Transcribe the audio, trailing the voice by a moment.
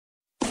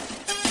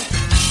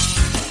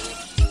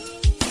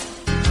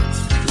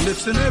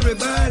Listen,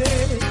 everybody,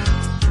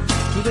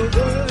 to the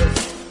words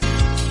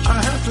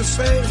I have to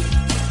say.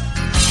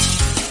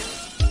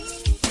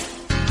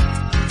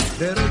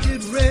 Better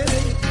get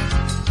ready,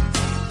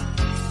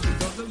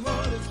 because the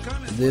Lord is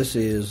coming. This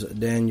is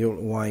Daniel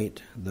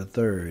White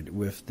III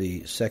with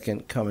the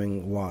Second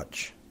Coming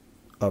Watch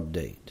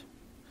update.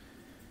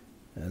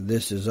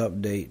 This is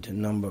update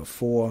number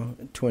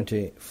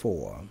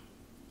 424.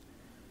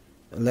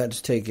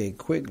 Let's take a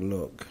quick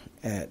look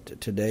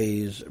at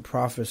today's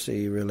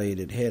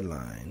prophecy-related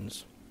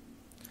headlines,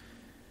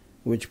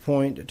 which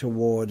point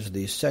towards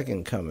the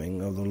second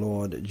coming of the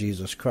Lord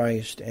Jesus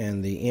Christ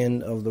and the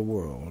end of the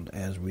world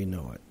as we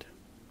know it.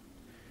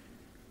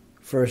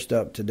 First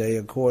up today,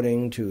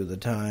 according to the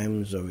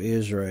Times of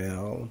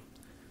Israel,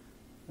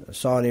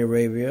 Saudi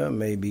Arabia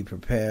may be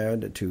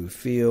prepared to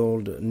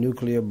field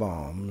nuclear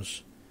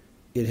bombs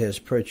it has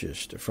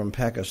purchased from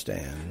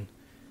Pakistan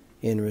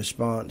in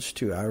response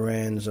to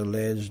Iran's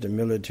alleged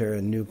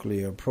military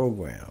nuclear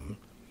program,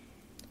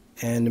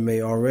 and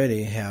may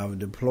already have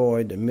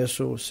deployed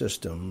missile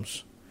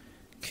systems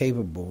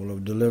capable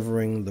of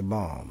delivering the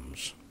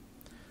bombs.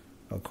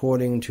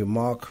 According to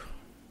Mark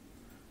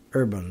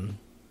Urban,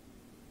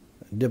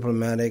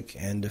 diplomatic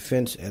and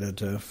defense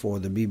editor for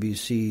the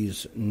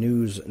BBC's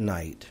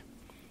Newsnight,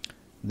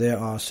 there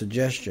are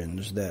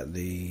suggestions that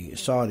the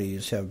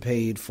Saudis have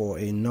paid for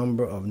a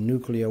number of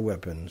nuclear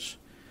weapons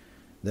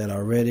that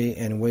are ready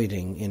and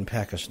waiting in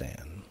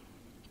Pakistan.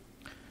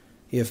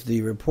 If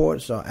the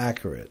reports are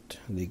accurate,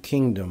 the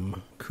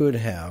kingdom could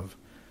have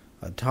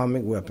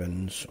atomic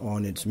weapons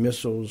on its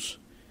missiles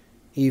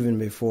even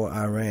before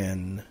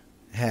Iran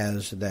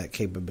has that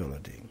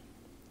capability.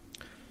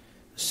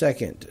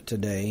 Second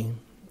today,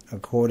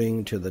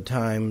 according to the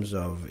Times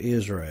of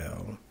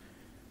Israel,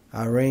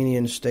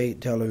 Iranian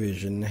state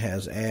television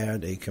has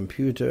aired a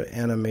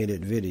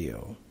computer-animated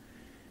video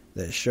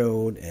that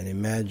showed an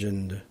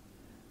imagined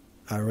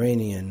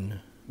Iranian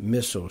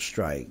missile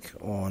strike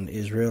on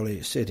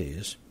Israeli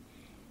cities,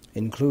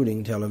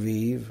 including Tel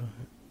Aviv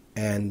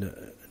and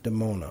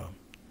Dimona,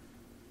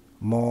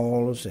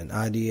 malls, and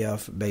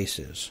IDF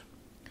bases.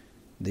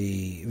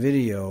 The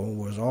video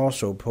was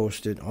also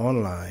posted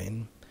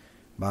online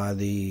by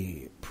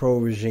the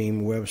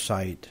pro-regime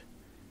website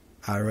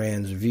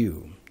Iran's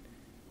View,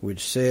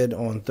 which said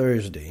on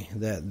Thursday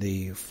that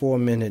the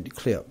 4-minute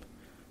clip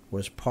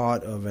was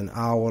part of an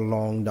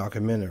hour-long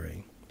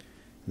documentary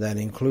that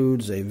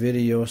includes a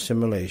video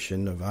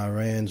simulation of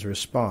Iran's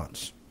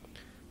response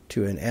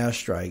to an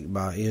airstrike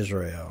by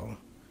Israel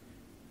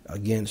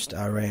against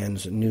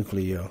Iran's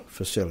nuclear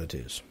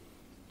facilities.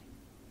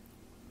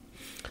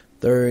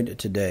 Third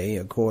today,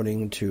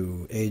 according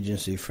to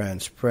Agence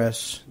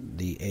France-Presse,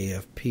 the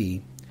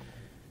AFP,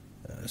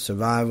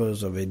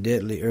 survivors of a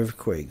deadly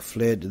earthquake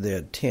fled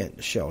their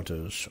tent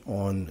shelters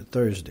on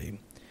Thursday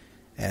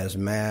as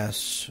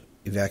mass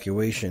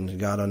evacuations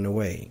got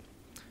underway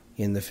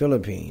in the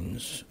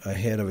Philippines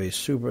ahead of a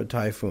super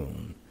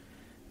typhoon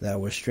that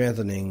was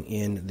strengthening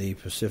in the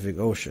Pacific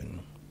Ocean.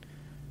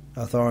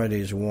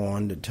 Authorities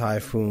warned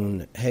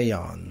Typhoon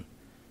Haiyan,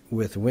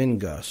 with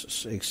wind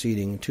gusts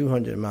exceeding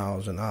 200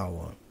 miles an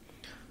hour,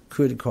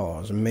 could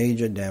cause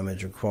major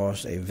damage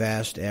across a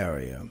vast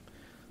area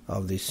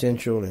of the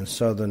central and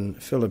southern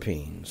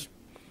Philippines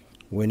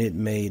when it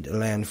made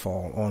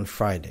landfall on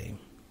Friday.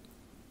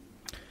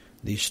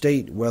 The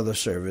State Weather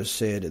Service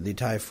said the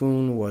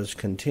typhoon was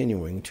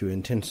continuing to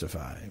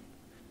intensify,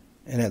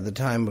 and at the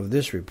time of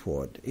this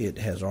report, it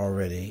has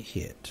already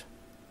hit.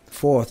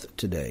 Fourth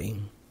today,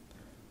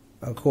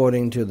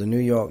 according to the New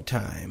York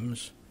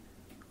Times,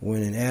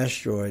 when an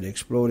asteroid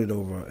exploded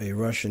over a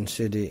Russian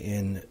city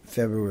in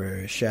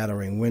February,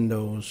 shattering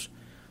windows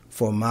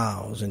for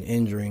miles and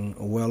injuring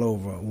well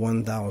over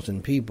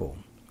 1,000 people,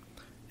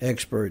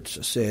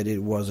 experts said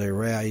it was a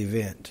rare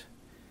event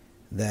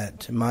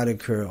that might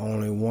occur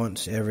only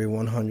once every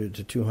 100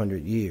 to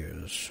 200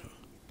 years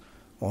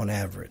on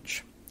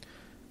average.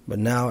 But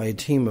now a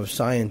team of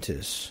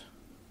scientists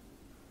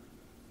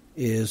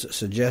is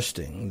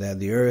suggesting that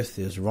the Earth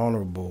is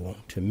vulnerable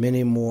to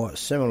many more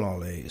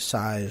similarly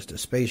sized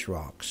space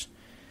rocks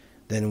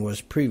than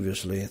was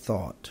previously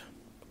thought.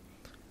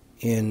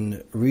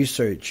 In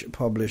research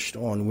published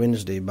on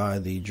Wednesday by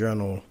the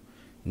journal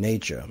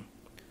Nature,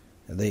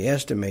 they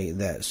estimate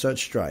that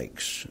such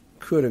strikes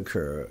could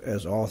occur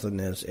as often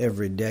as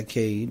every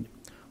decade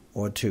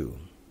or two.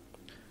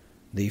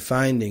 The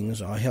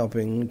findings are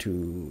helping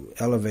to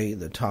elevate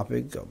the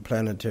topic of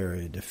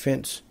planetary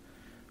defense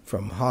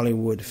from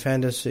Hollywood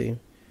fantasy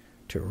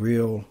to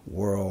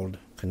real-world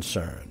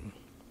concern.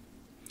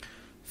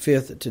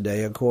 Fifth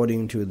today,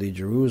 according to the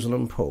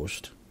Jerusalem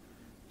Post,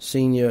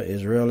 senior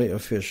Israeli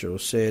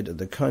officials said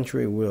the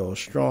country will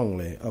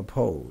strongly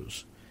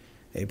oppose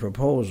a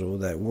proposal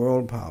that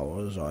world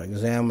powers are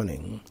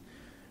examining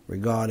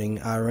regarding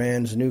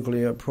Iran's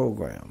nuclear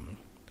program.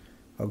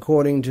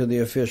 According to the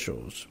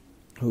officials,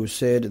 who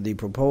said the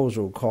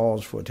proposal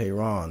calls for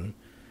Tehran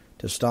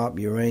to stop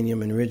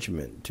uranium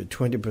enrichment to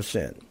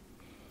 20%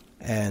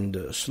 and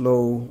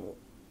slow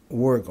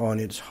work on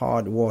its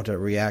hard water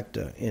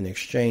reactor in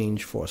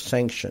exchange for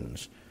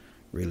sanctions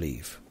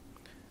relief.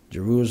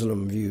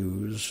 Jerusalem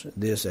views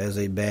this as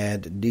a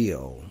bad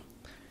deal.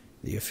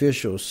 The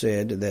officials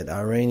said that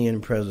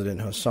Iranian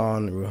President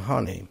Hassan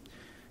Rouhani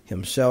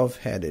himself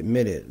had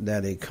admitted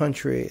that a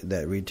country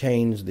that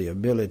retains the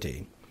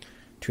ability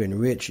to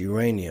enrich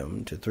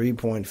uranium to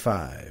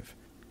 3.5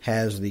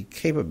 has the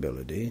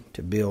capability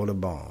to build a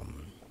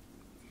bomb.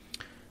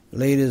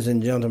 Ladies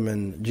and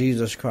gentlemen,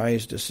 Jesus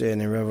Christ said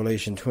in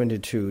Revelation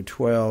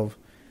 22:12,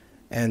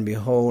 "And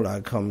behold, I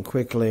come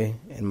quickly,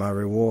 and my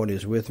reward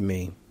is with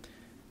me,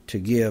 to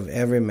give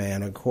every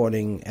man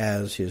according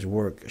as his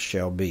work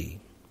shall be."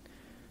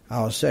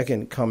 Our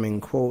second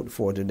coming quote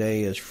for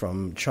today is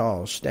from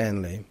Charles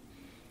Stanley.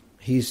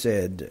 He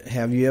said,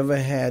 "Have you ever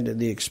had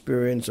the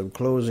experience of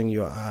closing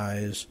your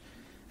eyes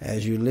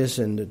as you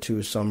listened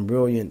to some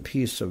brilliant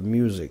piece of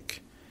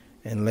music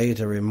and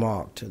later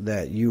remarked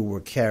that you were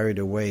carried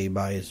away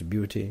by its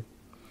beauty?"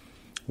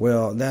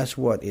 Well, that's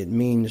what it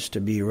means to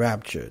be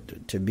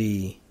raptured, to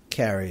be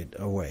carried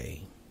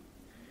away.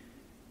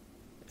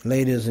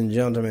 Ladies and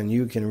gentlemen,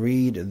 you can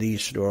read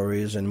these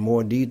stories in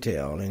more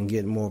detail and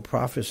get more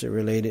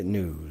prophecy-related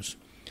news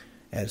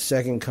at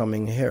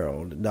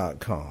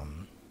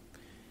secondcomingherald.com.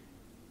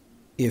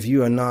 If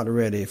you are not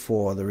ready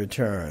for the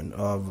return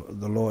of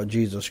the Lord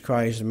Jesus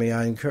Christ, may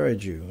I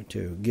encourage you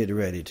to get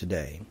ready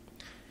today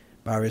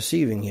by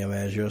receiving him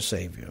as your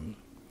Savior.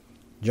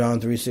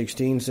 John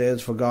 3:16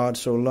 says, "For God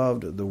so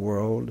loved the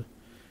world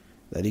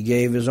that he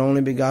gave his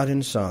only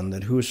begotten Son,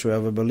 that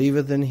whosoever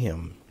believeth in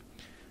him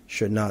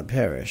should not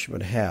perish,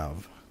 but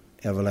have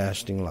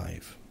everlasting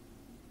life."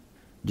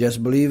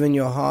 Just believe in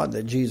your heart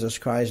that Jesus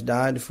Christ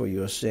died for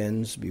your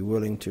sins. Be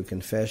willing to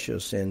confess your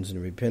sins and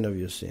repent of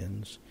your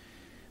sins.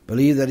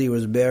 Believe that he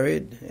was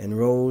buried and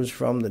rose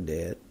from the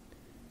dead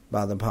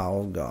by the power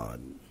of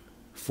God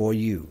for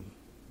you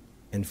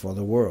and for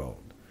the world,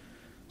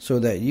 so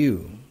that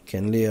you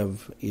can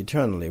live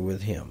eternally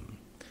with him.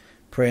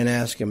 Pray and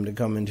ask him to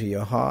come into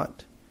your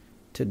heart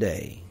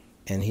today,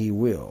 and he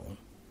will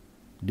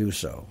do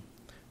so.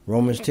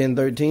 Romans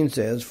 10:13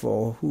 says,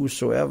 "For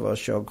whosoever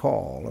shall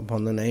call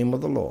upon the name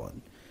of the Lord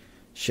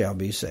shall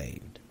be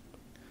saved."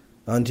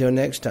 Until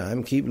next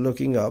time, keep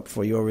looking up,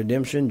 for your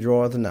redemption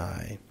draweth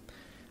nigh.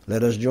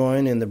 Let us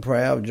join in the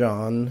prayer of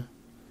John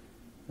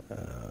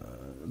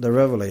the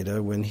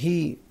Revelator when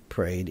he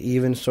prayed,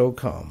 "Even so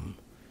come,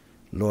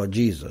 Lord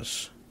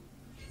Jesus."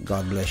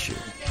 God bless you.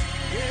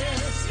 Yeah.